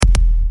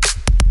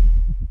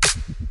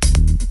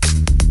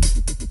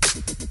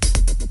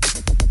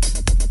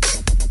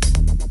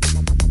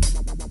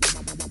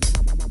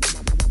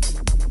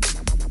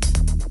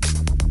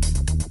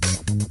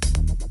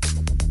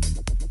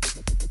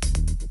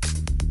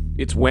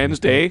It's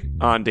Wednesday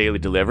on Daily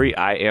Delivery.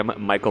 I am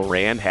Michael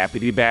Rand. Happy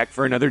to be back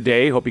for another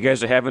day. Hope you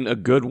guys are having a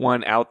good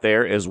one out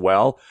there as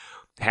well.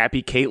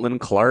 Happy Caitlin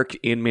Clark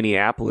in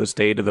Minneapolis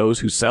Day to those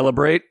who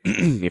celebrate.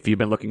 If you've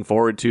been looking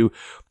forward to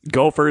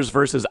Gophers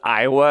versus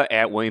Iowa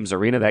at Williams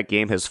Arena, that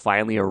game has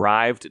finally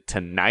arrived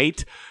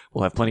tonight.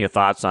 We'll have plenty of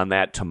thoughts on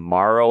that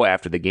tomorrow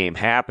after the game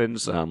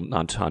happens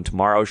on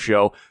tomorrow's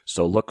show.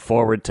 So look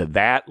forward to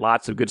that.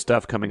 Lots of good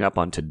stuff coming up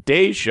on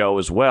today's show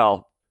as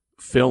well.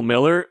 Phil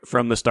Miller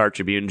from the Star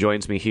Tribune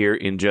joins me here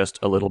in just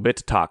a little bit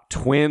to talk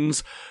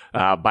Twins.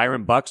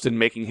 Byron Buxton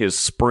making his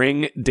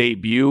spring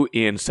debut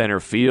in center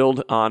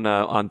field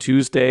on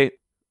Tuesday.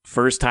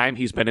 First time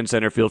he's been in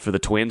center field for the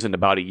Twins in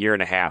about a year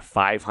and a half,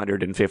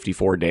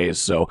 554 days.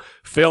 So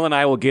Phil and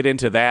I will get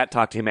into that,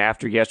 talk to him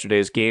after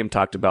yesterday's game,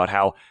 talked about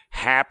how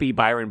happy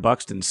Byron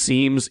Buxton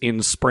seems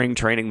in spring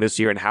training this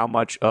year and how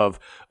much of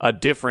a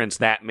difference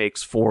that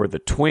makes for the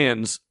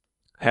Twins.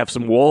 Have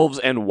some Wolves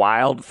and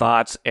Wild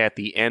thoughts at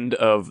the end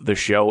of the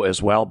show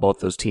as well. Both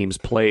those teams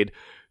played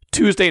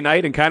Tuesday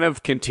night and kind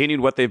of continued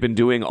what they've been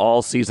doing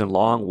all season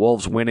long.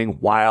 Wolves winning,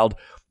 Wild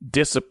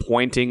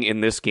disappointing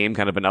in this game,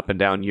 kind of an up and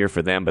down year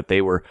for them, but they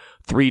were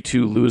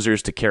 3-2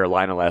 losers to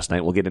Carolina last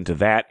night. We'll get into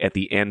that at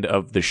the end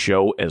of the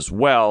show as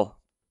well.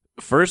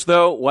 First,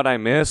 though, what I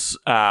miss,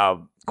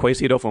 Kwesi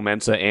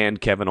Adofo-Mensah and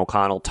Kevin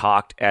O'Connell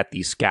talked at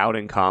the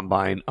scouting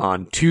combine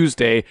on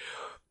Tuesday.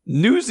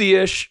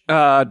 Newsy-ish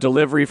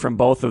delivery from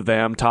both of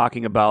them,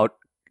 talking about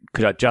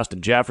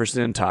Justin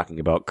Jefferson, talking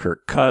about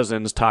Kirk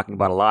Cousins, talking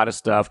about a lot of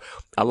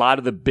stuff. A lot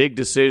of the big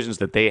decisions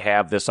that they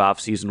have this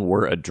offseason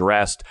were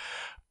addressed.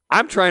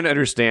 I'm trying to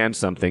understand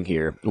something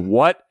here.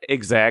 What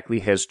exactly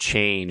has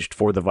changed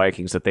for the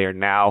Vikings that they are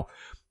now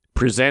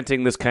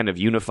presenting this kind of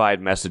unified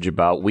message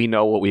about, we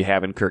know what we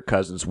have in Kirk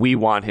Cousins, we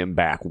want him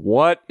back?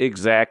 What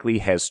exactly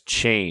has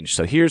changed?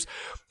 So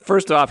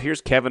first off,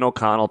 here's Kevin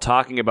O'Connell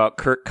talking about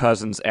Kirk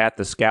Cousins at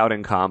the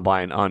scouting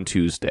combine on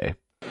Tuesday.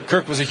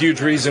 Kirk was a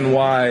huge reason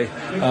why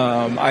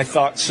I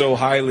thought so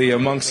highly,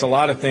 amongst a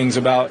lot of things,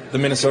 about the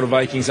Minnesota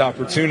Vikings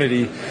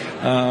opportunity.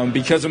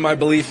 Because of my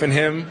belief in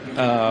him,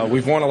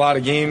 we've won a lot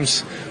of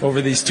games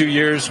over these 2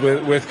 years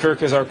with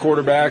Kirk as our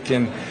quarterback,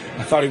 and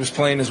I thought he was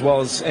playing as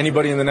well as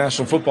anybody in the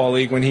National Football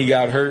League when he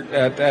got hurt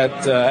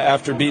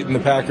after beating the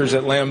Packers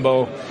at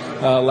Lambeau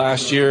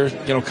last year.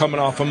 You know, coming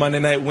off a Monday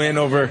night win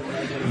over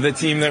the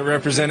team that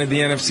represented the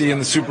NFC in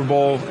the Super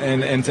Bowl,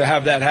 and to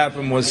have that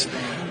happen was,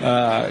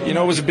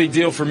 it was a big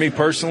deal for me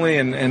personally,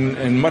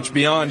 and much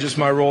beyond just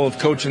my role of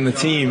coaching the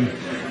team.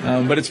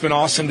 But it's been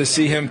awesome to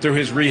see him through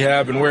his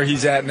rehab and where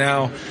he's at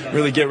now,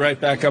 really get right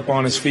back up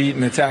on his feet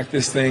and attack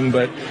this thing.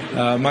 But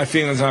my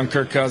feelings on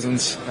Kirk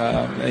Cousins,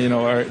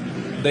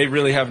 they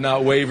really have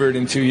not wavered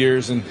in 2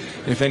 years, and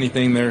if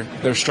anything,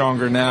 they're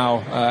stronger now,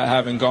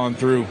 having gone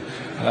through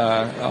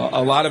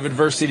a lot of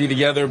adversity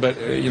together. But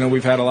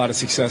we've had a lot of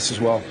success as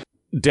well.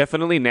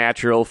 Definitely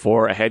natural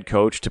for a head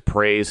coach to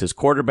praise his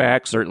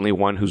quarterback, certainly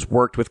one who's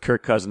worked with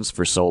Kirk Cousins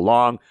for so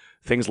long,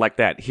 things like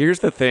that.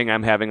 Here's the thing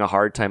I'm having a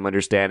hard time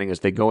understanding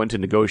as they go into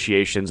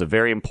negotiations, a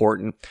very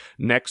important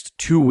next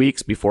 2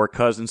 weeks before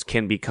Cousins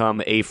can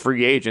become a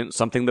free agent,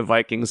 something the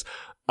Vikings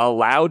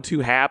allowed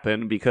to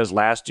happen because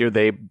last year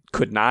they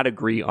could not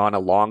agree on a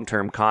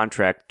long-term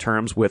contract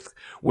terms with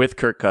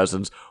Kirk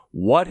Cousins.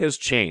 What has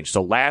changed?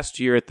 So last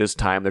year at this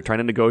time, they're trying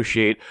to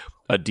negotiate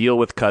a deal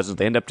with Cousins.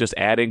 They end up just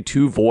adding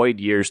 2 void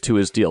years to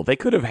his deal. They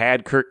could have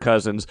had Kirk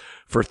Cousins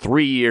for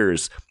 3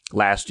 years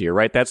last year,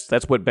 right? That's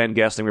what Ben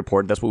Gessling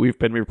reported. That's what we've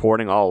been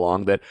reporting all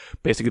along, that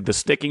basically the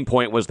sticking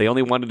point was they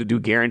only wanted to do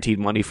guaranteed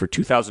money for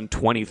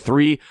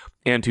 2023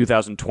 and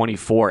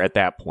 2024 at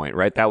that point,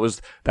 right? That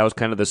was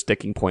kind of the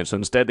sticking point. So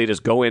instead they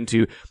just go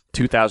into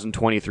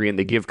 2023 and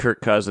they give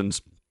Kirk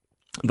Cousins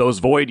those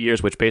void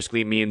years, which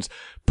basically means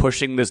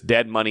pushing this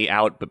dead money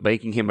out, but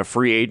making him a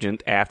free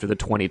agent after the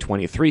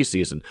 2023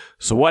 season.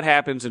 So what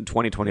happens in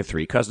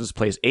 2023? Cousins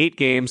plays 8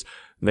 games.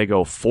 They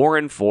go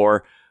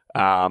 4-4.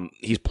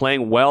 He's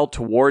playing well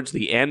towards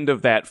the end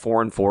of that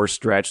 4-4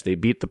 stretch. They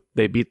beat the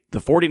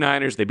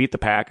 49ers. They beat the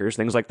Packers,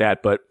 things like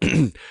that. But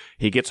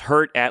he gets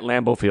hurt at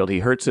Lambeau Field.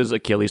 He hurts his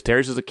Achilles,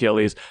 tears his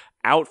Achilles,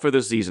 out for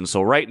the season.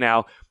 So right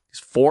now,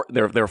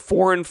 they're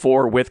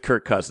 4-4 with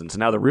Kirk Cousins.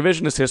 Now, the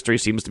revisionist history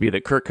seems to be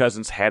that Kirk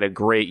Cousins had a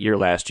great year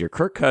last year.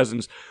 Kirk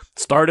Cousins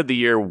started the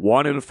year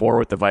 1-4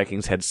 with the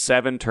Vikings, had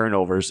 7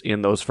 turnovers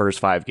in those first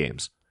 5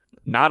 games.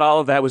 Not all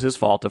of that was his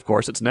fault, of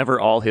course. It's never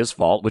all his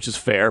fault, which is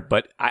fair,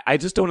 but I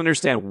just don't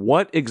understand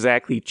what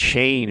exactly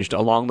changed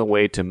along the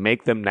way to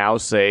make them now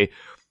say,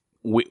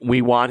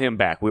 we want him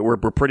back. We're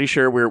pretty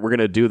sure we're going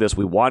to do this.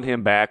 We want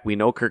him back. We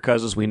know Kirk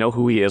Cousins. We know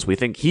who he is. We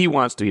think he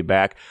wants to be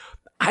back.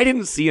 I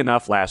didn't see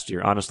enough last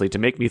year, honestly, to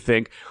make me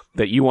think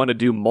that you want to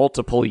do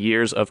multiple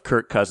years of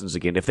Kirk Cousins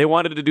again. If they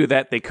wanted to do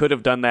that, they could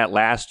have done that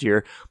last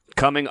year,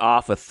 coming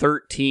off a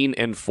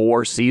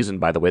 13-4 season,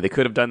 by the way. They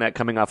could have done that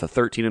coming off a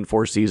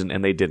 13-4 season,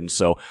 and they didn't.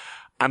 So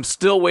I'm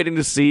still waiting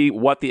to see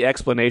what the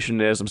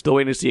explanation is. I'm still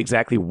waiting to see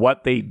exactly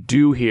what they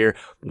do here,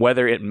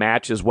 whether it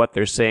matches what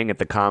they're saying at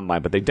the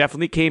combine. But they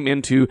definitely came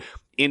into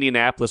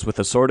Indianapolis with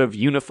a sort of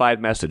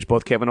unified message,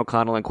 both Kevin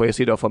O'Connell and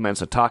Kwesi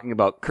Adofo-Mensah talking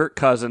about Kirk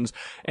Cousins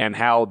and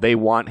how they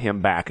want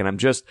him back. And I'm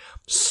just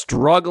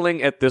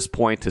struggling at this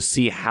point to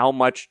see how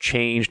much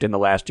changed in the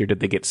last year.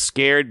 Did they get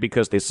scared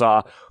because they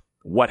saw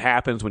what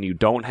happens when you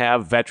don't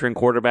have veteran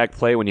quarterback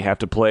play, when you have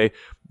to play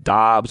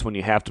Dobbs, when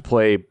you have to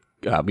play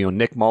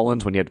Nick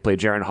Mullins, when you had to play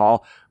Jaron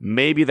Hall?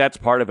 Maybe that's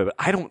part of it. But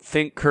I don't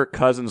think Kirk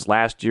Cousins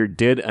last year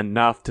did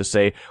enough to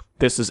say,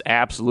 this is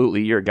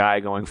absolutely your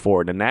guy going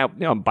forward. And now,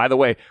 by the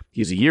way,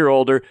 he's a year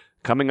older,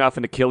 coming off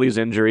an Achilles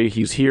injury.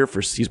 He's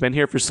been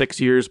here for 6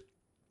 years,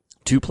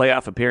 2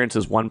 playoff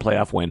appearances, 1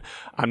 playoff win.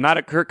 I'm not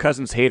a Kirk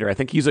Cousins hater. I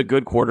think he's a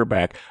good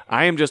quarterback.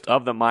 I am just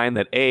of the mind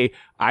that A,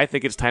 I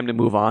think it's time to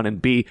move on,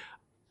 and B,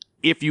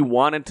 if you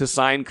wanted to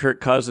sign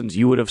Kirk Cousins,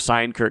 you would have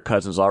signed Kirk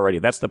Cousins already.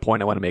 That's the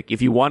point I want to make.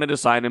 If you wanted to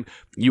sign him,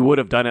 you would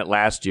have done it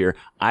last year.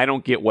 I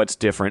don't get what's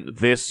different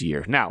this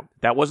year. Now,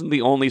 that wasn't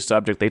the only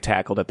subject they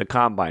tackled at the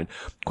Combine.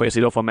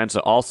 Kwesi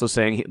Adofo-Mensah also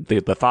saying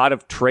the thought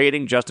of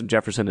trading Justin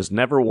Jefferson has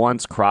never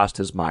once crossed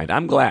his mind.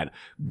 I'm glad.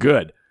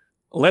 Good.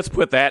 Let's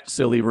put that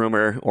silly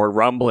rumor or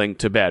rumbling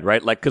to bed,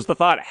 right? Because the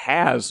thought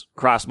has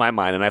crossed my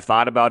mind, and I've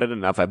thought about it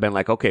enough. I've been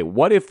like, okay,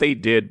 what if they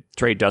did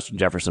trade Justin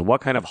Jefferson?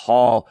 What kind of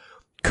haul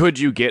could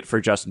you get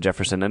for Justin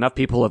Jefferson? Enough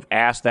people have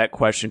asked that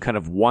question, kind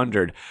of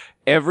wondered.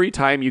 Every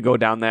time you go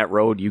down that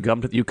road, you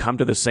come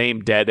to the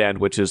same dead end,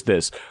 which is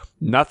this.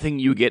 Nothing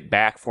you get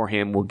back for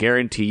him will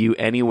guarantee you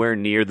anywhere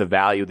near the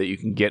value that you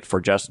can get for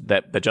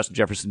that Justin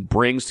Jefferson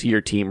brings to your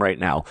team right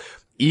now.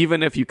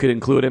 Even if you could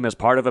include him as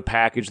part of a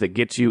package that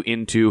gets you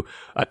into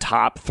a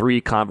top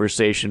 3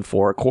 conversation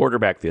for a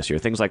quarterback this year,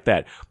 things like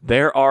that.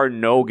 There are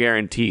no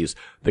guarantees.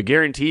 The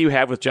guarantee you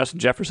have with Justin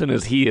Jefferson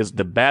is he is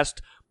the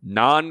best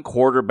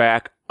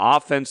non-quarterback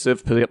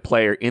offensive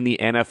player in the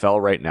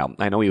NFL right now.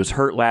 I know he was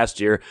hurt last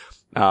year.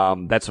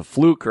 That's a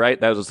fluke,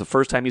 right? That was the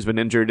first time he's been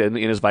injured in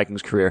his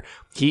Vikings career.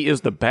 He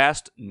is the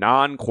best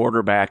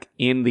non-quarterback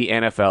in the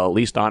NFL, at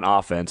least on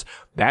offense.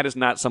 That is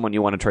not someone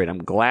you want to trade.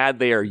 I'm glad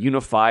they are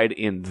unified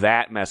in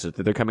that message,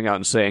 that they're coming out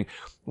and saying,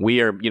 we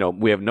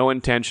have no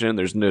intention.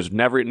 There's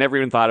never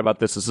even thought about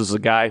this. This is a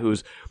guy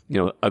who's,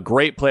 a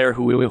great player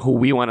who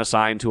we want to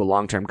sign to a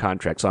long-term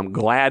contract. So I'm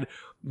glad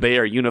they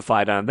are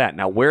unified on that.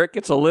 Now, where it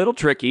gets a little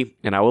tricky,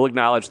 and I will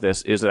acknowledge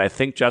this, is that I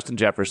think Justin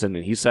Jefferson,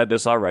 and he said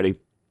this already,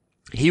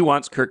 he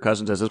wants Kirk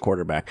Cousins as his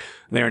quarterback.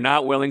 They are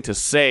not willing to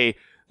say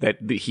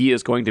that he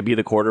is going to be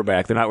the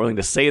quarterback. They're not willing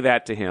to say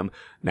that to him.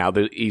 Now,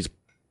 this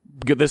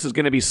is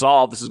going to be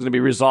solved. This is going to be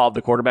resolved.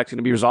 The quarterback's going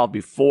to be resolved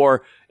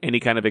before any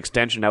kind of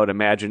extension, I would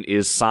imagine,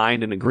 is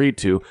signed and agreed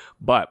to.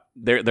 But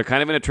they're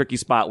kind of in a tricky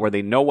spot where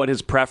they know what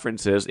his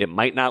preference is. It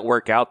might not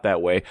work out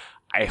that way.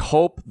 I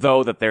hope,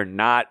 though, that they're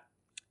not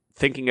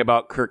thinking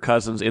about Kirk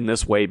Cousins in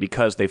this way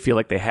because they feel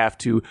like they have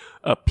to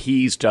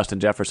appease Justin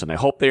Jefferson. I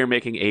hope they are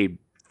making a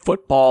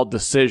football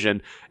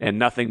decision and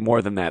nothing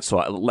more than that.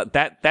 So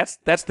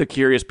that's the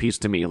curious piece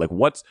to me.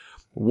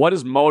 What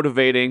is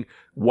motivating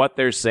what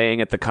they're saying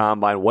at the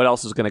Combine? What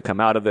else is going to come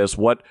out of this?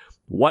 What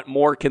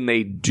more can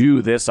they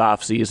do this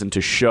offseason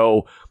to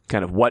show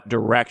kind of what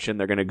direction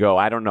they're going to go?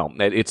 I don't know.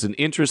 It's an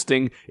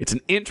interesting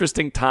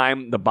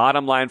time. The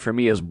bottom line for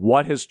me is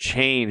what has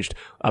changed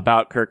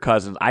about Kirk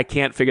Cousins. I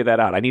can't figure that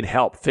out. I need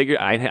help.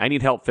 I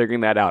need help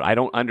figuring that out. I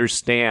don't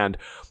understand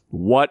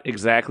what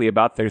exactly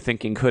about their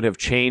thinking could have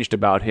changed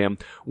about him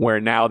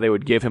where now they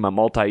would give him a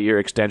multi-year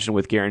extension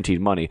with guaranteed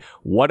money.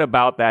 What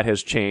about that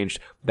has changed?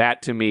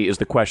 That, to me, is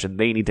the question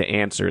they need to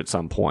answer at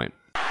some point.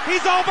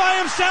 He's all by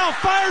himself,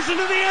 fires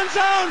into the end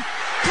zone,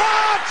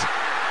 caught!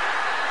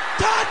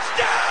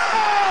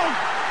 Touchdown!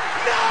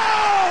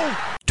 No!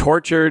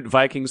 Tortured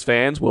Vikings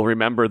fans will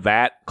remember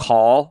that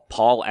call.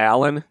 Paul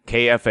Allen,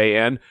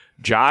 KFAN,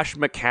 Josh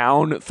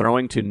McCown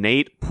throwing to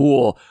Nate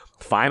Poole.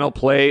 Final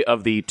play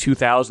of the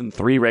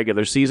 2003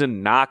 regular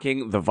season,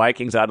 knocking the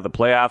Vikings out of the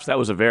playoffs. That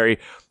was a very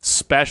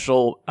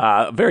special,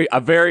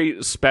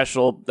 very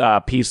special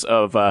piece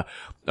of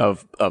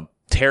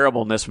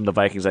terribleness from the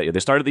Vikings that year. They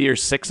started the year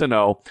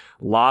 6-0,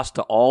 lost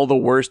to all the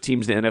worst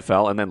teams in the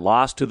NFL, and then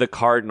lost to the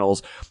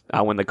Cardinals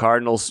when the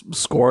Cardinals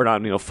scored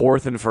on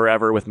 4th and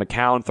forever with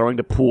McCown throwing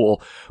to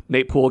Poole.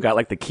 Nate Poole got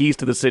like the keys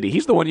to the city.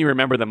 He's the one you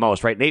remember the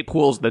most, right? Nate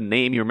Poole's the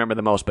name you remember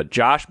the most, but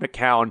Josh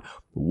McCown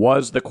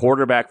was the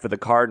quarterback for the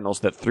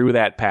Cardinals that threw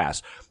that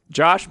pass.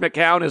 Josh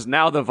McCown is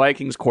now the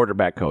Vikings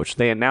quarterback coach.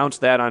 They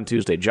announced that on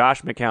Tuesday.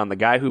 Josh McCown, the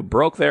guy who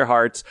broke their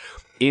hearts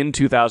in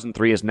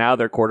 2003, is now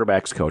their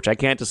quarterback's coach. I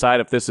can't decide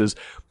if this is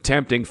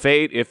tempting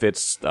fate, if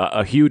it's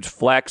a huge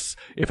flex,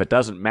 if it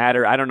doesn't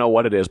matter. I don't know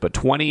what it is, but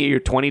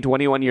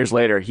 21 years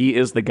later, he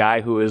is the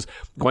guy who is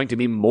going to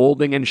be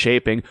molding and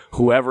shaping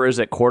whoever is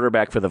at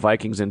quarterback for the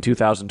Vikings in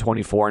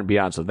 2024 and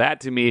beyond. So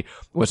that, to me,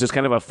 was just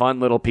kind of a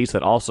fun little piece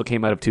that also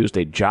came out of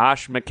Tuesday.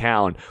 Josh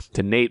McCown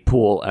to Nate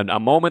Poole, and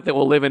a moment that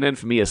will live in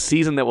infamy, a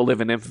season that will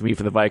live in infamy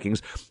for the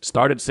Vikings.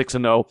 Started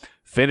 6-0,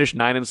 finished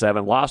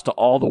 9-7, lost to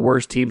all the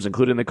worst teams,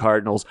 including the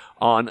Cardinals,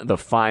 on the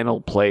final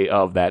play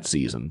of that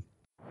season.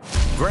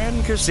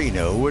 Grand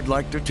Casino would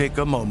like to take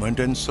a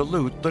moment and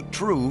salute the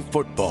true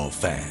football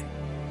fan.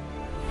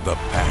 The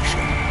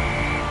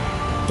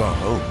passion, the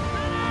hope,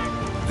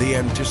 the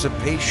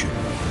anticipation,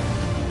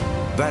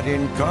 that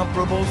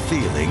incomparable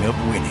feeling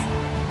of winning.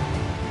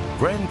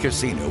 Grand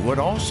Casino would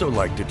also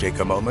like to take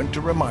a moment to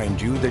remind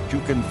you that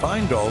you can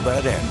find all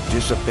that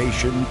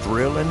anticipation,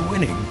 thrill, and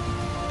winning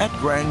at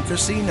Grand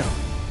Casino.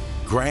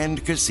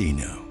 Grand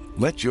Casino.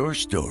 Let your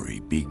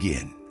story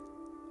begin.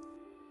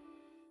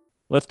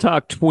 Let's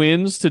talk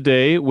Twins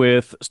today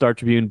with Star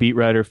Tribune beat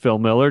writer Phil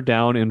Miller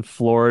down in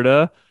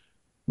Florida.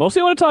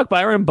 Mostly I want to talk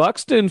Byron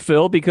Buxton,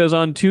 Phil, because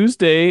on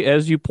Tuesday,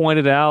 as you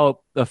pointed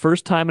out, the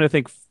first time in I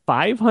think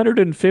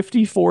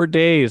 554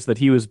 days that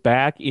he was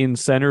back in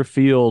center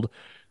field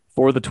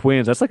for the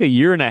Twins. That's like a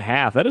year and a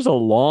half. That is a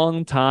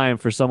long time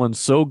for someone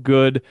so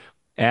good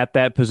at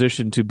that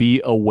position to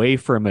be away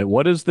from it.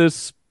 What has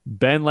this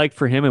been like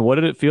for him, and what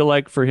did it feel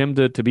like for him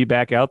to be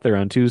back out there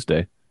on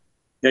Tuesday?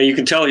 Yeah, you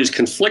can tell he's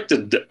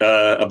conflicted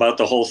about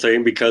the whole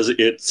thing because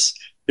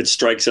it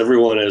strikes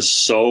everyone as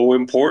so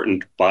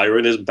important.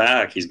 Byron is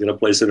back. He's going to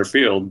play center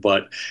field.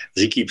 But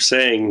as he keeps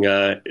saying,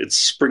 it's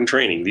spring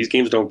training. These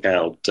games don't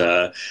count.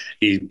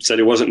 He said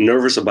he wasn't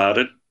nervous about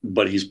it,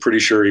 but he's pretty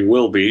sure he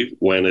will be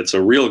when it's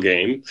a real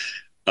game.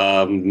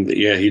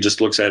 He just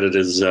looks at it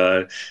as,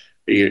 an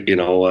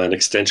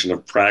extension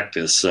of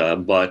practice.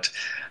 But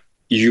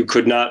you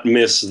could not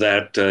miss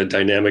that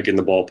dynamic in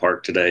the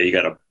ballpark today. You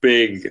got a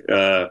big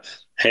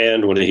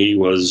hand when he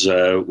was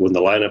when the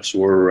lineups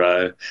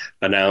were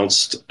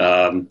announced.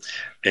 A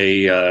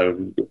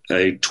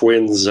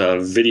Twins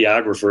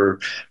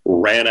videographer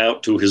ran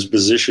out to his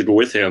position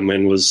with him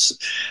and was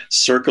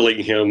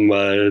circling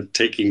him,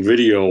 taking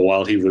video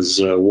while he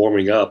was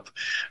warming up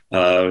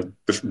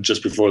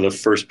just before the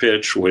first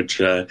pitch,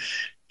 which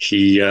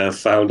he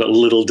found a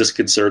little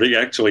disconcerting.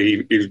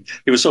 Actually,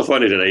 he was so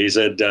funny today. He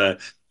said,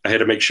 I had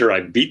to make sure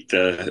I beat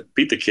the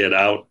kid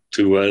out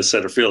to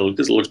center field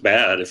because it looks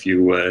bad if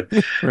you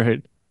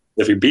right.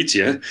 if he beats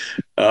you.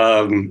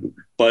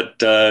 But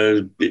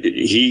it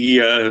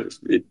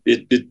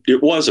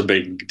was a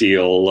big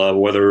deal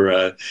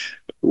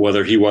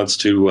whether he wants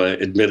to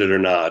admit it or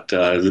not.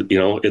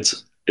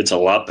 It's a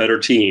lot better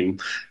team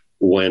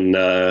when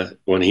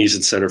he's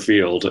in center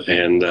field,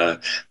 and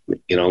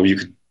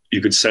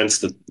you could sense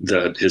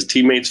that his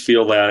teammates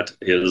feel that,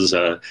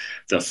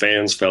 the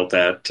fans felt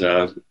that.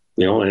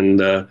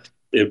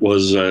 It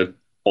was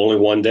only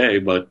one day,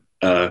 but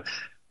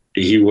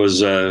he was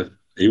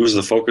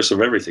the focus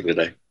of everything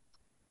today.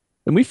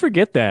 And we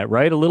forget that,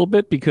 right, a little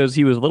bit, because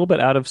he was a little bit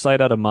out of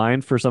sight, out of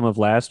mind for some of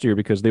last year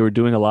because they were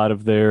doing a lot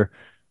of their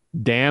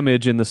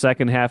damage in the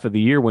second half of the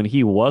year when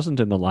he wasn't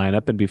in the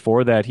lineup. And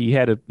before that, he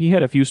had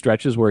a few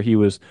stretches where he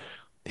was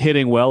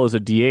hitting well as a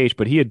DH,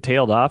 but he had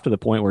tailed off to the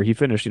point where he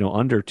finished,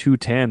 under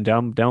 210,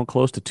 down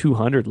close to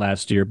 200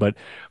 last year. But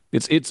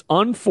it's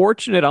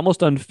unfortunate,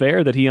 almost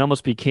unfair that he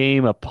almost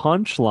became a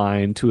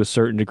punchline to a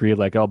certain degree,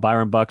 like, oh,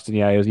 Byron Buxton,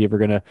 yeah, is he ever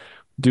going to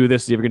do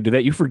this? Is he ever going to do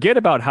that? You forget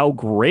about how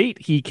great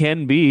he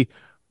can be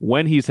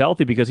when he's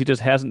healthy because he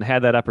just hasn't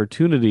had that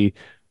opportunity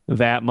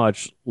that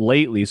much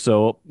lately.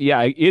 So,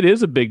 yeah, it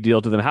is a big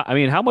deal to them.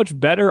 How much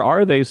better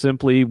are they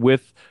simply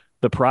with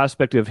the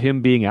prospect of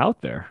him being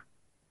out there?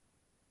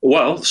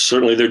 Well,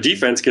 certainly their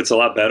defense gets a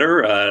lot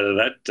better.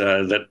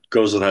 That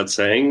goes without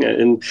saying,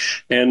 and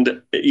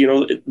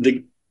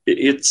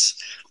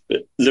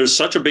there's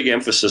such a big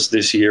emphasis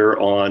this year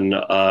on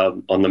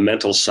the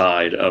mental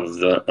side of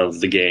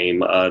the game.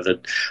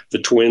 That the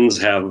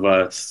Twins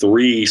have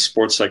 3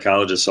 sports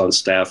psychologists on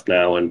staff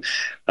now, and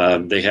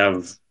they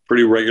have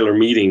pretty regular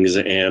meetings.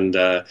 And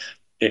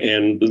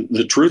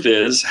the truth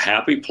is,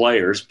 happy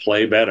players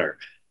play better.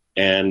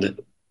 And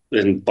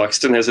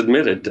Buxton has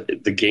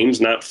admitted the game's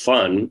not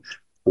fun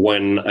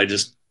when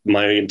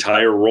my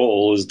entire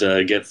role is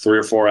to get 3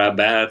 or 4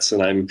 at-bats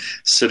and I'm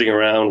sitting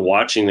around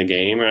watching the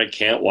game and I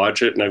can't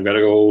watch it and I've got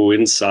to go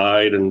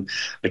inside and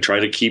I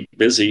try to keep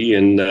busy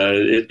and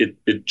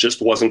it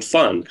just wasn't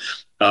fun.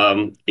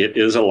 It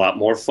is a lot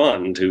more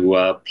fun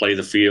to play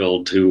the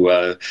field, to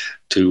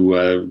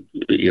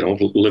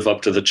live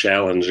up to the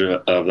challenge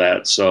of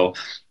that. So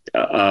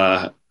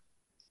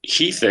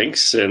he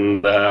thinks,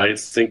 and I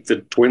think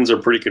the Twins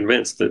are pretty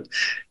convinced that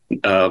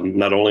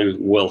not only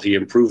will he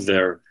improve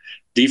their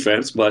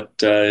defense, but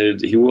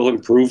he will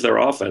improve their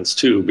offense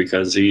too,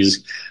 because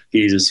he's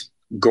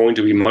going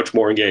to be much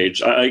more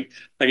engaged. I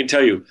can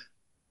tell you,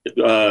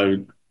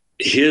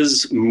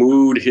 his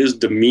mood, his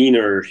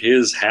demeanor,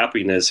 his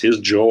happiness, his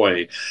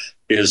joy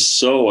is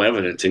so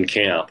evident in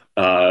camp.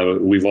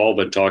 We've all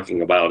been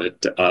talking about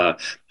it,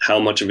 how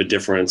much of a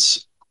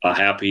difference a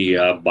happy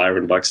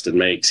Byron Buxton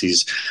makes.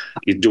 He's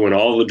doing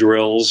all the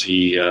drills.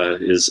 He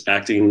is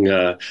acting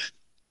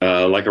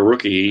like a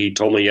rookie. He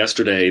told me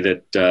yesterday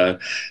that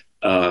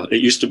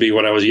it used to be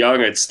when I was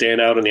young, I'd stand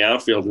out in the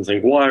outfield and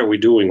think, why are we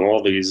doing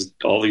all these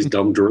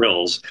dumb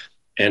drills?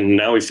 And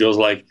now he feels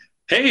like,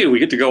 hey, we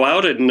get to go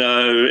out and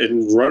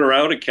run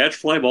around and catch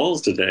fly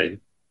balls today.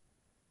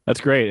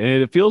 That's great.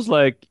 And it feels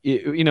like,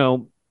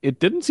 it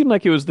didn't seem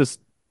like it was this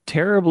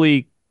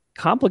terribly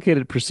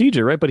complicated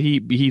procedure, right? But he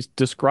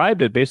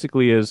described it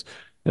basically as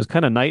It's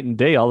kind of night and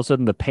day. All of a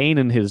sudden, the pain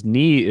in his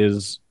knee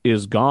is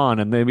gone,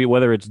 and maybe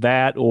whether it's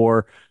that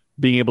or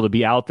being able to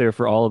be out there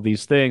for all of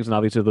these things, and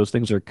obviously those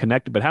things are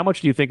connected. But how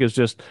much do you think is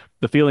just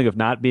the feeling of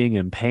not being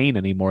in pain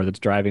anymore that's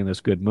driving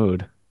this good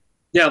mood?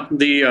 Yeah,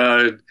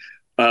 that's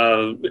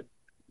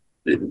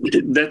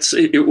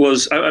it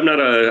was. I'm not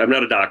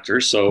a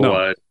doctor, so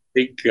No.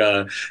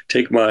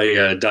 take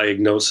my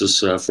diagnosis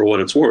for what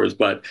it's worth.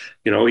 But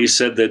he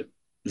said that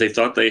they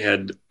thought they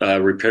had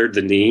repaired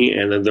the knee,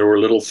 and then there were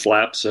little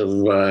flaps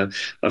of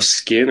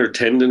skin or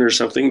tendon or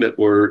something that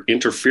were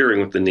interfering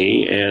with the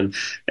knee. And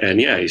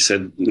yeah, he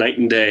said night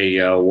and day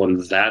when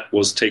that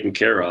was taken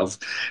care of,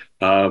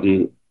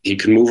 he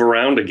can move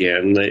around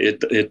again.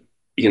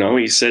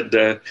 He said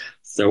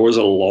there was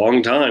a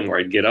long time where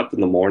I'd get up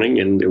in the morning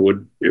and it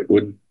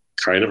would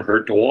kind of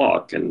hurt to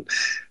walk. And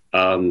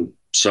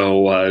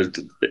so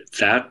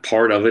that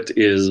part of it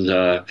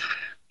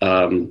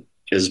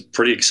is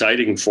pretty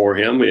exciting for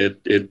him. He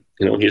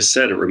has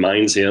said it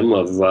reminds him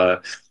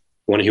of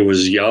when he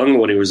was young,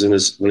 when he was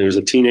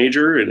a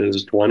teenager in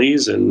his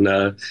 20s,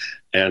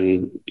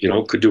 and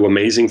could do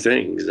amazing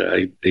things.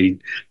 He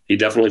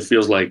definitely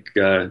feels like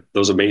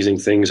those amazing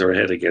things are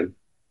ahead again.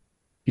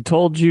 He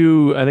told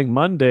you, I think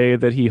Monday,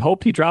 that he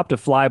hoped he dropped a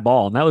fly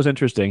ball, and that was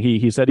interesting.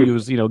 He said he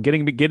was,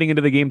 getting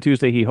into the game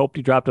Tuesday. He hoped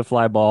he dropped a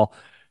fly ball.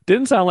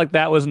 Didn't sound like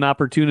that was an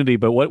opportunity,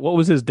 but what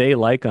was his day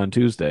like on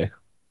Tuesday?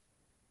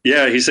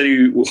 Yeah, he said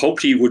he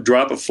hoped he would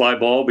drop a fly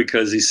ball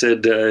because he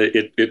said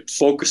it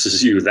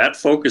focuses you. That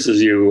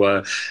focuses you.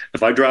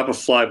 If I drop a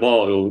fly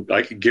ball,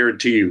 I can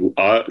guarantee you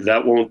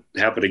that won't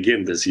happen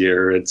again this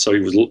year. And so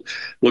he was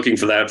looking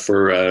for that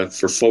for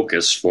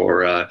focus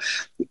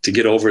to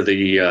get over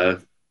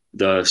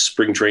the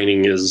spring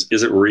training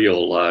isn't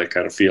real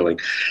kind of feeling.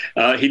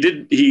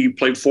 He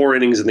played 4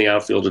 innings in the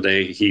outfield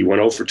today. He went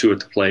 0 for 2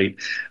 at the plate.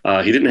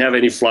 He didn't have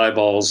any fly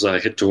balls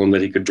hit to him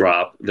that he could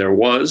drop. There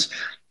was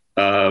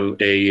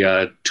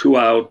a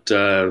 2-out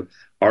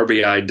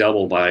RBI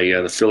double by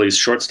the Phillies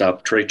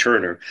shortstop Trey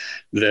Turner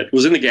that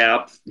was in the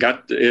gap.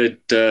 Got it.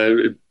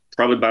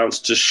 Probably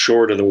bounced just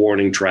short of the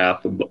warning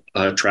track,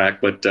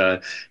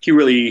 but he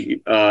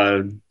really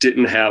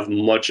didn't have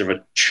much of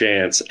a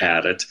chance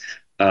at it.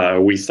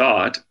 We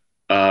thought,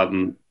 but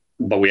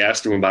we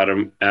asked him about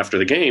him after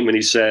the game, and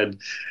he said,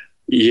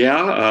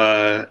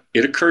 "Yeah,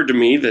 it occurred to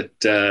me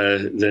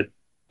that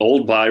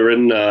old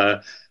Byron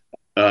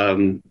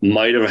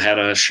might have had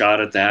a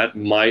shot at that,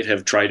 might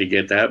have tried to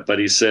get that, but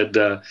he said,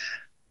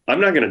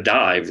 I'm not going to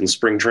dive in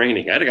spring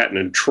training. I'd have gotten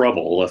in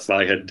trouble if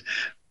I had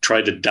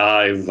tried to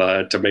dive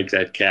to make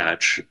that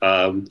catch.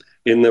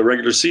 In the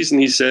regular season,"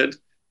 he said,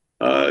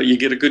 you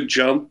get a good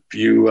jump,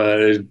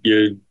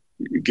 you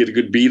get a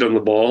good beat on the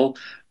ball,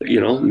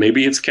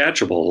 maybe it's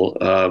catchable.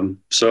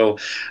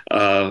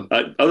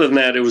 Other than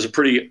that, it was a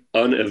pretty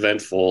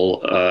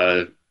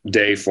uneventful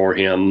day for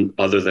him,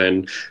 other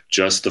than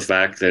just the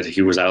fact that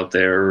he was out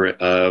there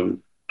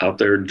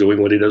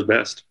doing what he does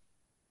best.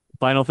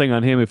 Final thing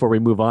on him before we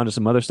move on to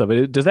some other stuff.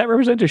 Does that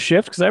represent a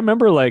shift? Because I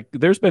remember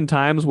there's been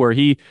times where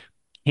he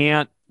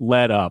can't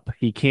let up.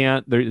 He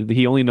can't.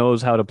 He only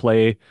knows how to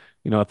play,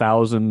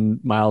 1,000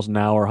 miles an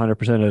hour,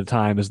 100% of the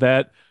time. Is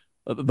that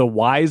the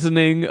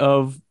wisening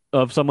of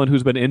someone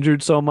who's been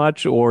injured so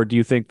much, or do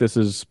you think this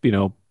is,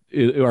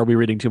 are we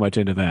reading too much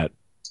into that?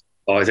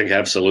 Oh, I think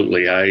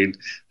absolutely.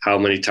 How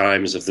many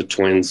times have the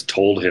Twins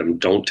told him,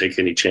 "Don't take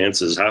any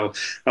chances"? How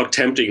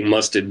tempting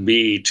must it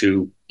be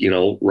to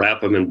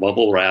wrap him in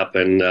bubble wrap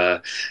and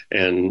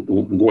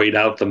wait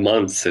out the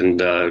month and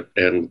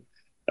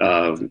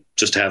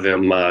just have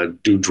him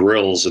do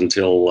drills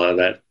until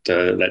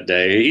that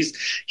day.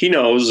 He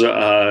knows,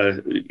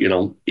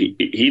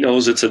 he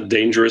knows it's a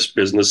dangerous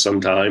business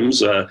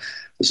sometimes.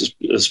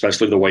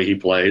 Especially the way he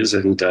plays,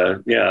 and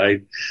I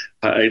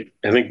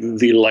think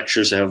the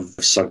lectures have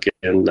sunk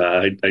in.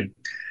 I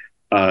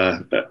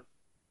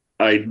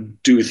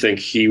do think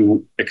he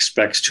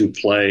expects to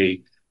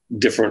play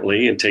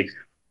differently and take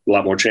a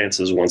lot more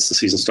chances once the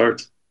season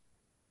starts.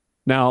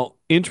 Now,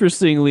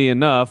 interestingly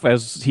enough,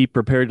 as he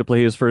prepared to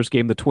play his first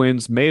game, the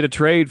Twins made a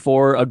trade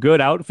for a good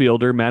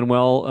outfielder,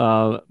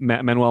 Manuel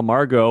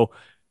Margot.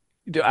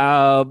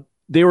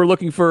 They were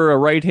looking for a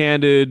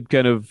right-handed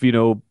kind of,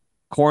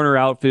 corner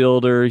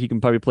outfielder. He can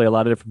probably play a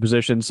lot of different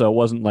positions, so it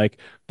wasn't like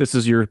this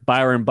is your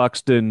Byron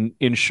Buxton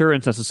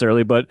insurance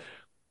necessarily, but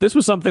this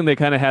was something they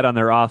kind of had on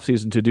their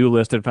off-season to-do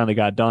list and finally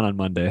got done on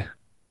Monday.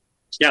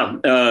 Yeah,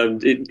 I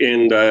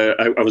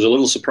was a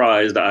little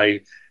surprised. I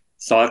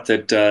thought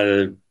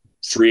that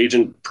free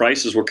agent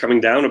prices were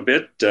coming down a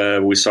bit.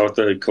 We saw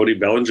the Cody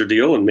Bellinger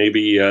deal, and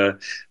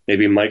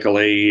maybe Michael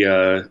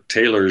A.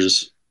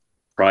 Taylor's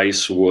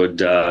price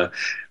would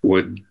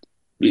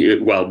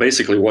well,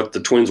 basically what the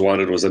Twins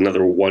wanted was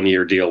another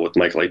 1-year deal with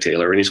Michael A.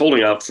 Taylor, and he's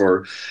holding out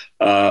for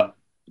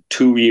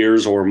 2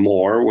 years or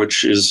more,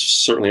 which is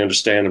certainly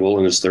understandable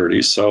in his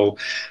 30s. So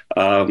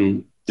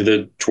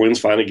the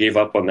Twins finally gave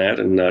up on that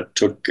and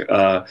took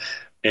a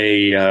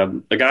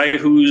guy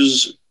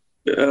who's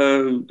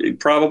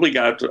probably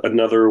got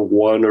another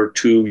 1 or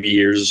 2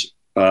 years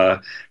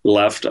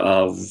left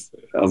of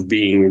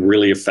being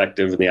really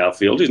effective in the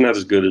outfield. He's not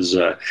as good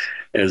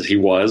as he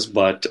was,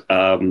 but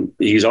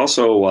he's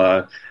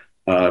also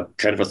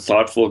kind of a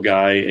thoughtful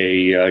guy,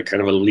 a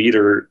kind of a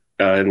leader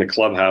in the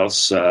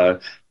clubhouse, from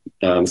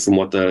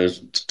what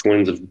the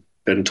Twins have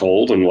been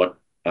told and what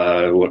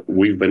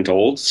we've been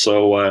told.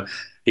 So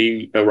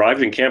he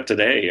arrived in camp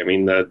today. I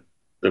mean, the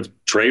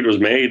trade was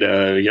made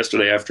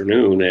yesterday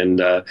afternoon,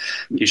 and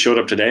he showed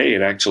up today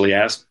and actually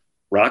asked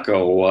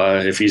Rocco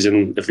if he's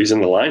in the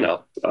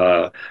lineup,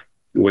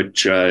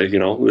 which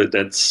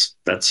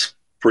that's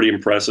pretty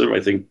impressive. I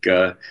think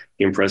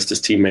he impressed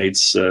his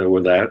teammates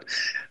with that.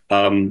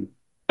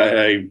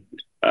 I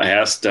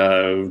asked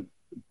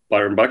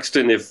Byron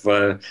Buxton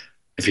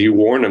if he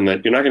warned him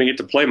that you're not going to get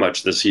to play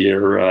much this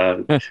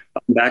year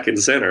back in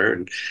center,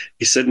 and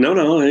he said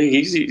no,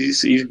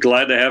 he's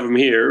glad to have him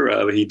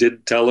here. He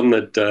did tell him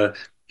that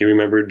he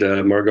remembered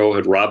Margot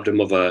had robbed him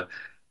of a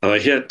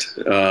hit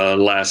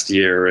last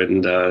year,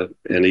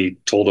 and he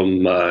told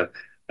him,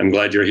 "I'm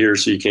glad you're here,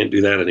 so you can't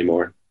do that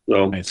anymore."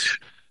 So nice.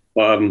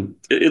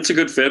 It's a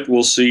good fit.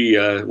 We'll see.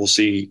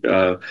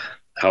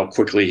 How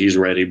quickly he's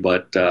ready,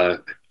 but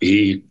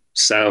he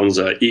sounds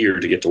eager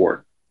to get to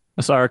work.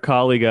 I saw our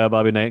colleague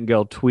Bobby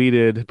Nightingale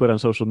put on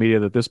social media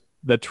that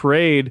the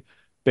trade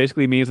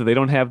basically means that they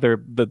don't have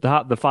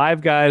the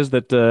five guys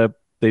that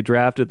they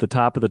drafted at the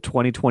top of the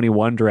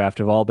 2021 draft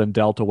have all been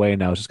dealt away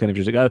now. It's just kind of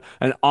just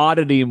an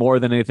oddity more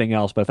than anything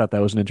else. But I thought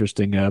that was an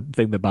interesting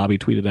thing that Bobby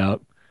tweeted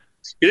out.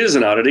 It is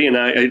an oddity,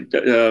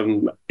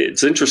 and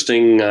it's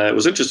interesting. It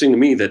was interesting to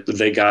me that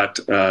they got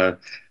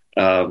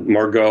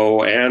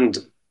Margot and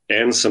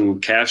some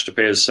cash to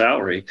pay his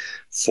salary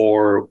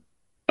for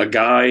a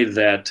guy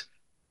that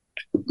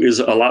is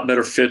a lot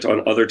better fit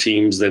on other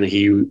teams than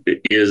he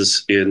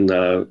is in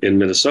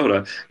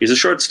Minnesota. He's a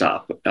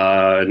shortstop,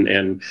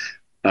 and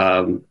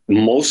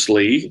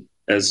mostly,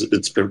 as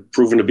it's been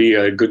proven to be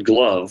a good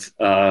glove,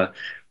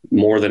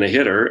 more than a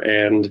hitter.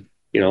 And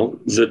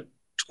the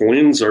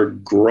Twins are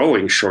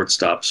growing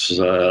shortstops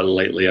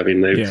lately. I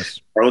mean, yes.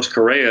 Carlos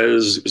Correa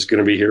is going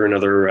to be here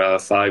another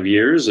 5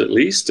 years at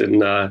least,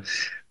 and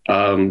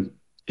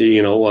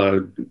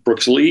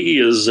Brooks Lee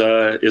is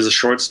a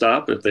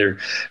shortstop that they're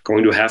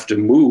going to have to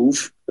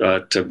move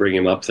to bring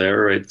him up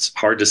there. It's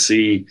hard to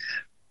see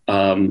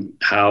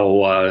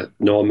how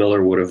Noah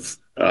Miller would have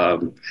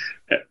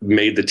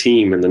made the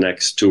team in the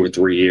next 2 or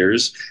 3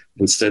 years.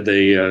 Instead,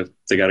 they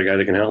got a guy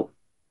that can help.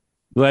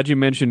 Glad you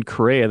mentioned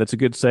Correa. That's a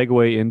good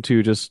segue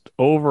into just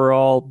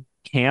overall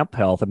camp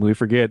health. I mean, we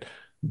forget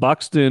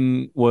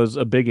Buxton was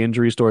a big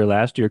injury story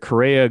last year.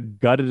 Correa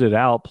gutted it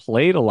out,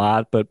 played a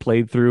lot, but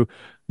played through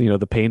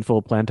the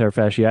painful plantar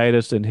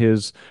fasciitis in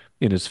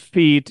his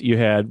feet. You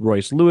had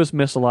Royce Lewis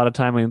miss a lot of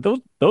time. I mean,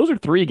 those are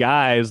three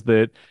guys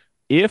that,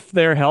 if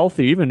they're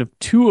healthy, even if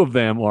two of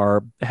them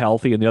are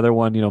healthy and the other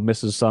one,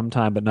 misses some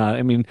time but not.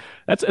 I mean,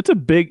 it's a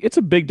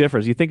big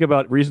difference. You think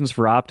about reasons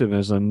for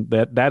optimism,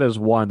 that is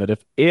one, that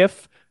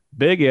if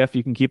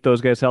you can keep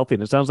those guys healthy,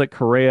 and it sounds like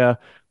Correa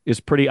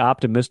is pretty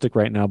optimistic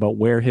right now about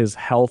where his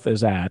health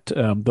is at.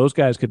 Those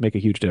guys could make a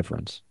huge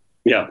difference.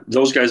 Yeah,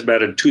 those guys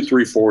batted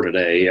 2-3-4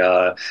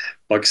 today.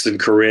 Buxton,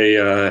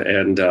 Correa,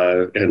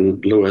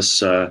 and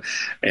Lewis,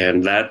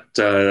 and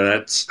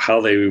that's how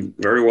they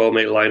very well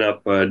may line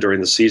up during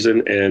the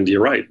season. And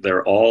you're right;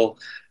 they're all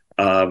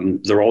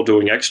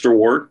doing extra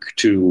work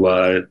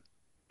to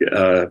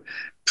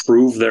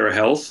prove their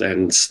health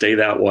and stay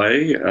that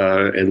way.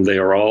 And they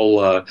are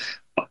all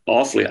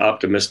awfully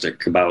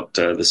optimistic about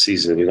the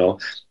season.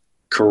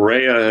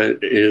 Correa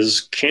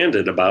is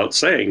candid about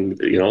saying,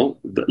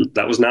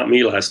 that was not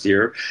me last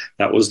year.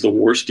 That was the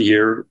worst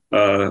year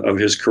of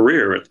his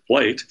career at the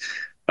plate.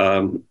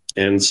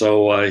 And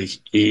so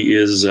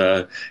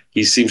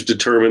he seems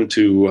determined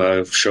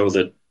to show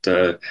that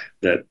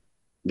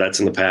that's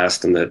in the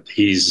past, and that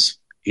he's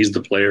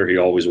the player he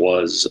always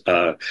was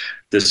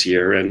this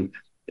year. And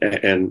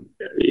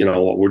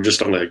we're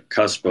just on the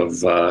cusp of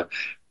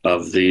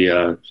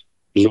the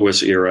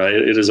Lewis era.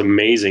 It is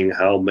amazing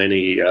how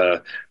many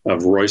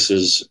of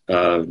Royce's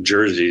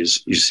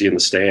jerseys you see in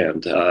the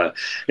stand. There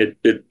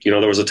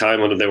was a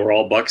time when they were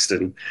all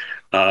Buxton,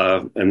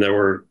 and there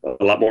were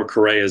a lot more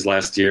Correas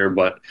last year.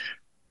 But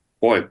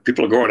boy,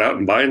 people are going out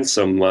and buying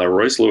some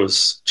Royce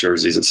Lewis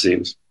jerseys, it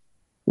seems.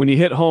 When you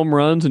hit home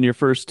runs in your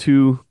first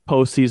 2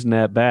 postseason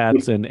at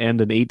bats and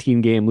end an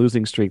 18-game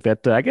losing streak,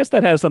 that I guess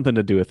that has something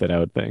to do with it, I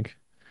would think.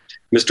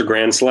 Mr.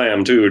 Grand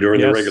Slam too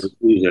during the regular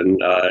season.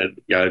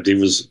 He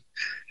was.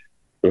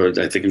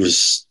 I think he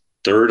was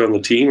third on the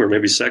team, or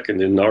maybe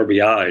second in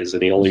RBIs,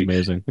 and he only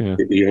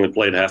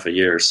played half a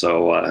year.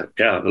 So a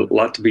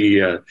lot to be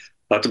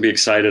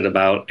excited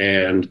about,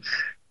 and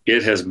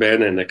it has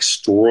been an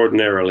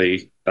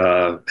extraordinarily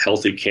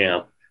healthy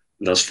camp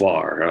thus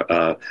far.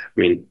 I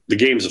mean, the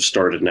games have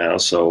started now,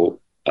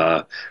 so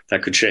that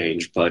could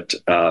change, but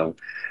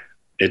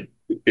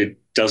it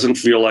doesn't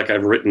feel like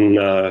I've written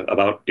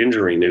about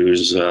injury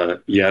news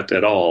yet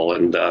at all.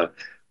 And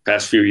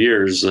past few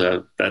years,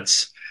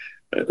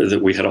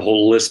 that we had a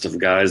whole list of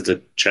guys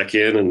that check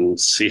in and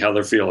see how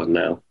they're feeling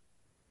now.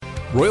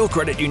 Royal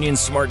Credit Union's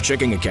smart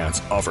checking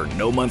accounts offer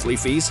no monthly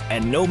fees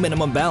and no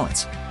minimum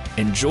balance.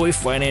 Enjoy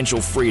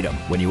financial freedom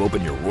when you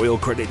open your Royal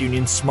Credit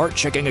Union smart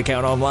checking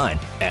account online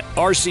at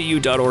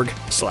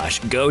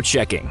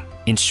rcu.org/go-checking.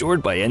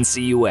 Insured by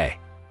NCUA.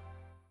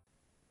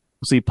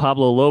 We'll see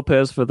Pablo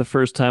Lopez for the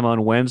first time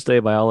on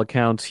Wednesday. By all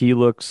accounts, he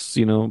looks,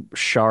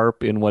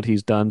 sharp in what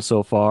he's done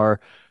so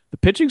far. The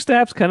pitching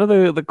staff's kind of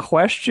the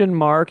question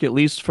mark, at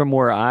least from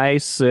where I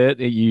sit.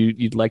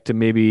 You'd like to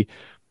maybe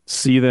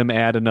see them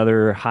add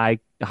another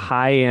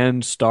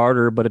high-end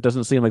starter, but it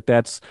doesn't seem like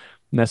that's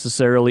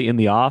necessarily in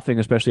the offing,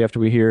 especially after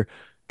we hear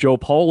Joe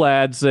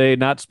Pohlad say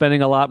not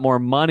spending a lot more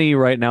money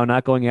right now,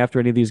 not going after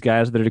any of these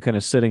guys that are kind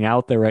of sitting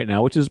out there right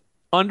now, which is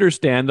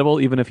understandable,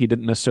 even if he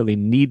didn't necessarily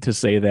need to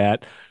say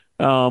that.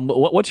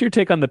 What's your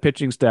take on the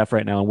pitching staff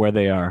right now and where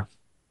they are?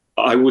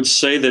 I would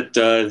say that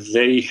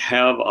they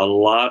have a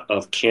lot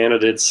of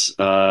candidates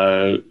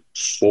for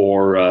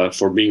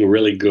being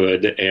really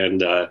good,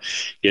 and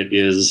it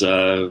is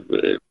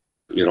the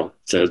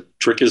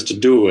trick is to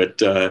do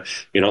it.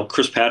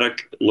 Chris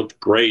Paddock looked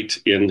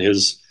great in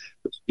his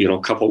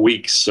couple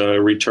weeks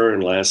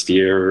return last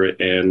year,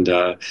 and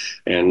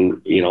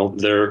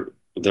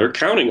they're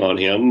counting on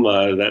him.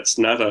 That's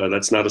not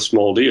a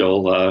small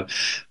deal.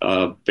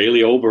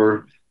 Bailey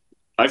Ober,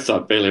 I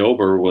thought Bailey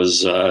Ober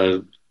was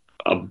on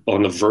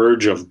the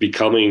verge of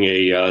becoming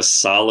a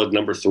solid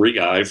number 3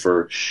 guy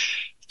for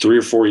 3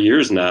 or 4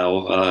 years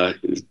now.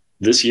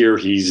 This year,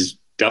 he's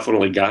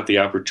definitely got the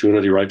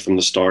opportunity right from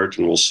the start,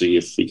 and we'll see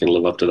if he can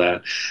live up to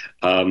that.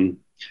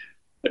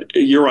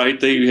 You're right;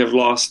 they have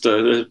lost,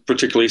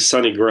 particularly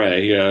Sonny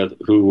Gray,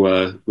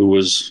 who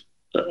was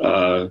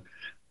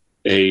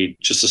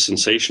just a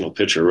sensational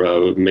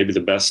pitcher, maybe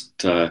the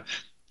best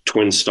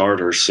Twin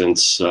starter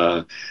since.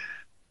 Well,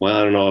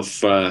 I don't know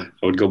if I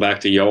would go back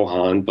to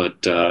Johan,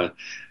 but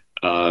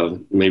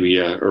maybe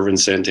Irvin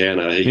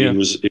Santana. He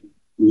was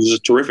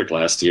terrific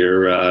last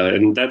year,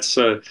 and that's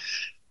a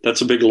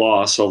big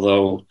loss.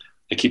 Although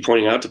I keep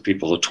pointing out to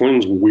people, the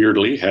Twins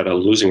weirdly had a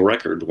losing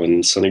record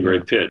when Sonny Gray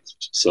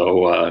pitched,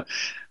 so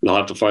they'll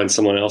have to find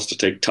someone else to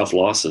take tough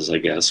losses, I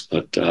guess.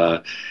 But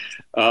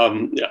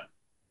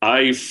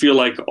I feel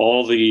like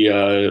all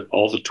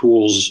the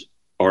tools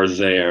are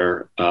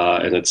there,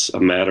 and it's a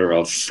matter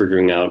of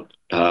figuring out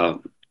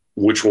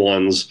which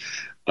ones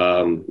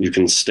you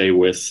can stay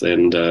with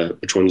and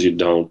which ones you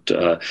don't.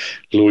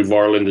 Louis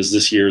Varland is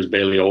this year's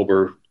Bailey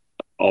Ober,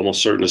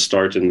 almost certain to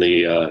start in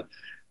the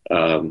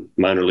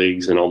minor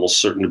leagues and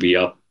almost certain to be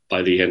up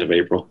by the end of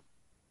April.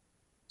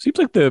 Seems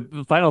like the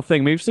final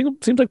thing,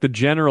 seems like the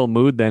general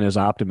mood then is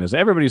optimism.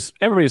 Everybody's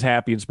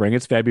happy in spring.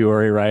 It's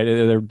February, right?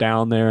 They're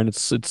down there and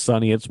it's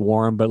sunny, it's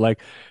warm, but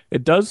like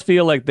it does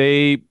feel like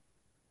they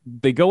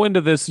go into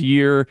this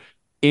year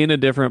in a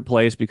different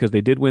place because they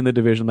did win the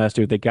division last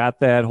year. They got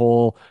that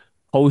whole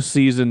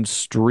postseason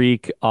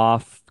streak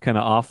off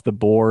the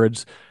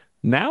boards.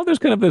 Now there's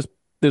kind of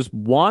this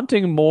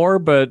wanting more,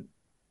 but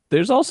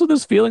there's also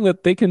this feeling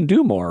that they can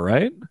do more,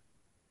 right?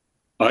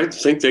 I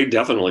think they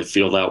definitely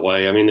feel that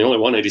way. I mean, they only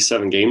won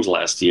 87 games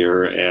last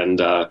year, and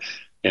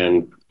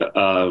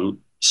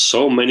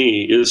so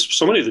many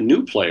of the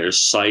new players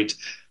cite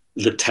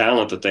the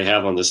talent that they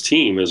have on this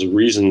team as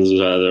reasons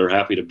they're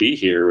happy to be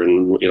here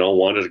and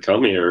wanted to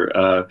come here.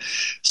 I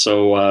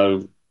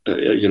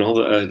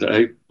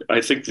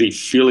think the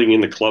feeling in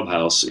the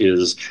clubhouse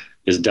is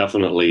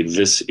definitely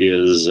this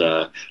is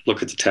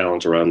look at the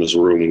talent around this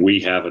room. We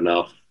have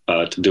enough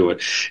to do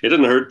it. It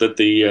didn't hurt that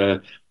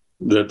the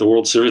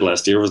World Series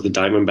last year was the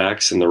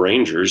Diamondbacks and the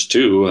Rangers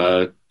too.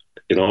 A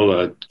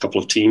couple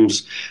of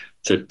teams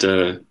that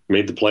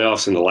made the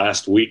playoffs in the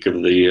last week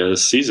of the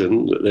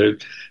season.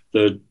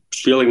 The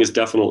feeling is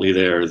definitely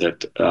there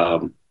that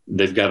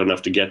they've got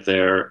enough to get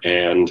there,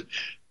 and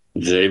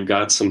they've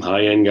got some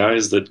high-end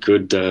guys that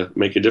could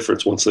make a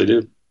difference once they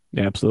do.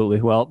 Yeah,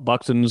 absolutely. Well,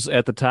 Buxton's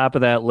at the top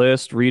of that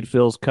list. Read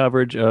Phil's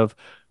coverage of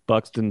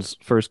Buxton's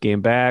first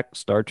game back.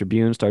 Star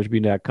Tribune,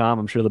 startribune.com.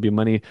 I'm sure there'll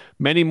be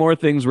many more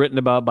things written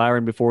about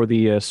Byron before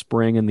the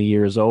spring and the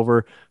year is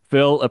over.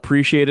 Phil,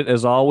 appreciate it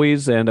as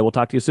always, and we'll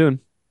talk to you soon.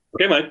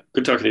 Okay, Mike.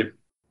 Good talking to you.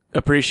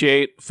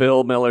 Appreciate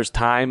Phil Miller's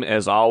time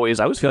as always.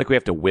 I always feel like we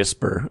have to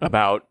whisper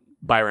about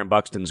Byron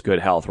Buxton's good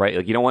health, right?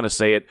 Like you don't want to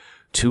say it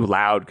too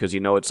loud because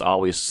it's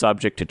always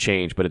subject to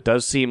change, but it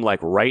does seem like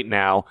right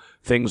now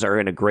things are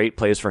in a great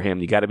place for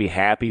him. You got to be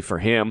happy for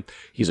him.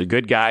 He's a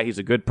good guy. He's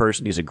a good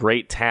person. He's a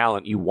great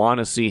talent. You want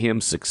to see him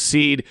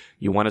succeed.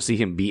 You want to see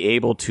him be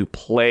able to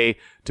play,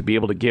 to be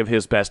able to give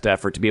his best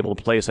effort, to be able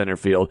to play center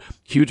field.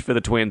 Huge for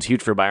the Twins,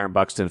 huge for Byron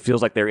Buxton.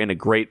 Feels like they're in a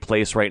great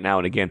place right now.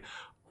 And again,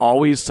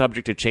 always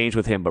subject to change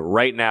with him. But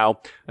right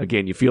now,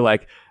 again, you feel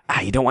like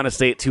you don't want to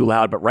say it too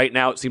loud, but right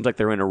now it seems like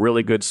they're in a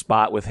really good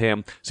spot with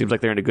him. Seems like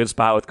they're in a good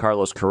spot with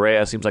Carlos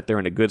Correa. Seems like they're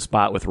in a good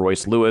spot with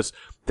Royce Lewis.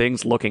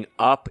 Things looking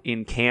up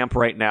in camp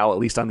right now, at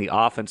least on the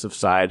offensive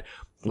side.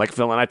 Like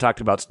Phil and I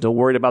talked about, still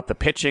worried about the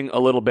pitching a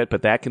little bit,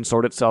 but that can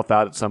sort itself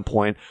out at some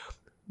point.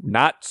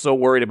 Not so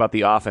worried about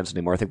the offense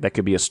anymore. I think that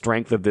could be a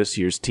strength of this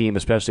year's team,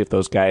 especially if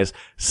those guys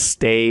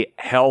stay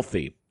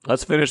healthy.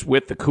 Let's finish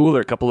with the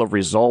cooler. A couple of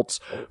results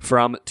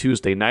from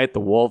Tuesday night. The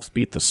Wolves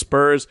beat the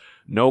Spurs.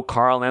 No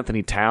Karl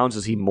Anthony Towns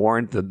as he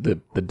mourned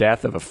the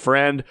death of a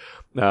friend.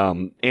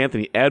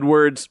 Anthony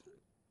Edwards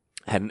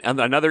had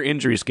another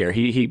injury scare.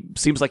 He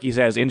seems like he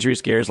has injury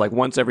scares like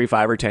once every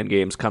 5 or 10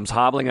 games, comes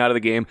hobbling out of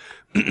the game.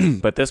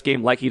 But this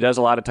game, like he does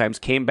a lot of times,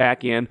 came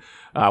back in,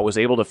 was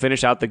able to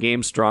finish out the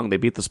game strong. They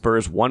beat the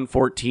Spurs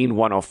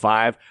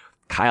 114-105.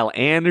 Kyle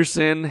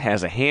Anderson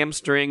has a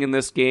hamstring in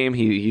this game.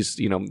 He's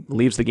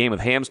leaves the game with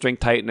hamstring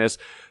tightness.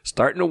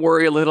 Starting to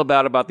worry a little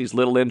bit about these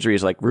little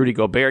injuries. Like Rudy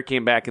Gobert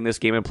came back in this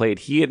game and played.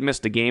 He had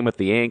missed a game with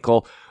the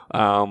ankle.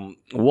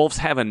 Wolves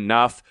have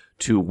enough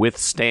to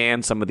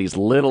withstand some of these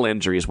little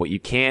injuries. What you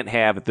can't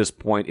have at this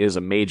point is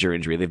a major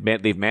injury.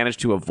 They've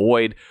managed to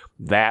avoid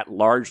that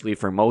largely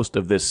for most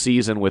of this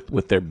season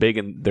with their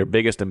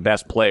biggest and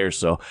best players.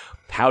 So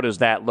how does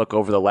that look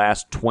over the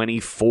last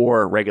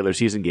 24 regular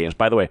season games?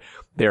 By the way,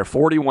 they're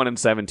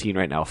 41-17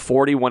 right now.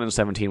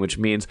 41-17, which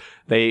means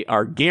they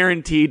are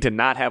guaranteed to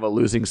not have a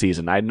losing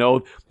season. I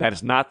know that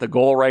is not the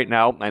goal right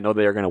now. I know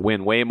they are going to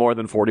win way more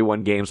than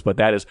 41 games, but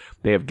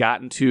they have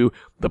gotten to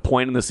the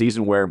point in the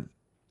season where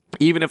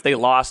even if they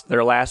lost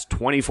their last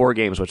 24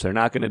 games, which they're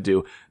not going to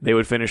do, they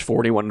would finish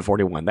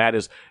 41-41. That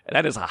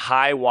is a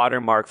high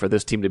watermark for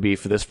this team to be,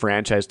 for this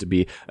franchise to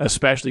be,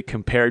 especially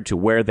compared to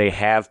where they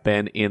have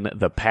been in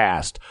the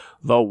past.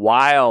 The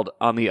Wild,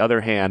 on the other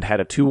hand, had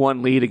a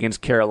 2-1 lead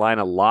against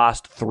Carolina,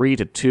 lost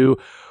 3-2.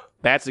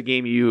 That's a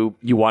game you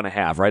want to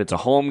have, right? It's a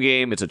home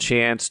game. It's a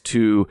chance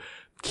to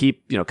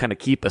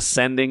keep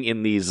ascending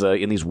in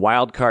these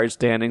wild card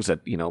standings.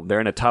 That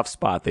they're in a tough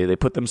spot. They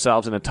put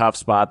themselves in a tough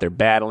spot. They're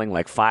battling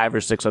like 5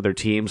 or 6 other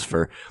teams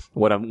for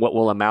what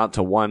will amount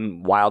to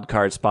one wild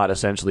card spot.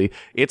 Essentially,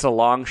 it's a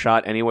long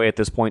shot anyway at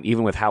this point.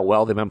 Even with how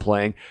well they've been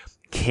playing,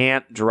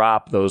 can't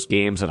drop those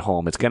games at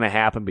home. It's going to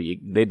happen, but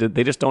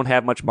they just don't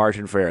have much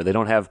margin for error. They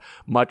don't have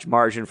much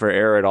margin for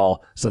error at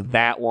all. So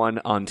that one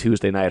on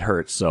Tuesday night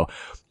hurts. So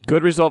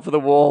good result for the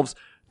Wolves.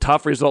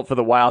 Tough result for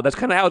the Wild. That's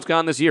kind of how it's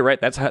gone this year, right?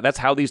 That's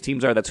how these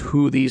teams are. That's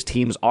who these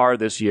teams are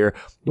this year.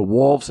 The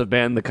Wolves have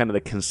been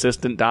the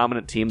consistent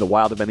dominant team. The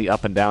Wild have been the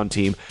up and down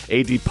team.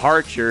 A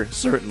departure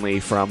certainly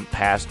from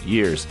past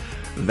years.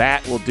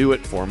 That will do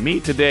it for me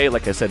today.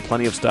 Like I said,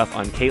 plenty of stuff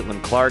on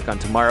Caitlin Clark on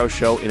tomorrow's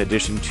show, in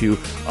addition to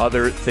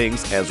other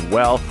things as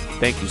well.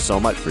 Thank you so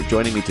much for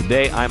joining me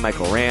today. I'm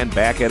Michael Rand,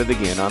 back at it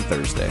again on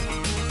Thursday.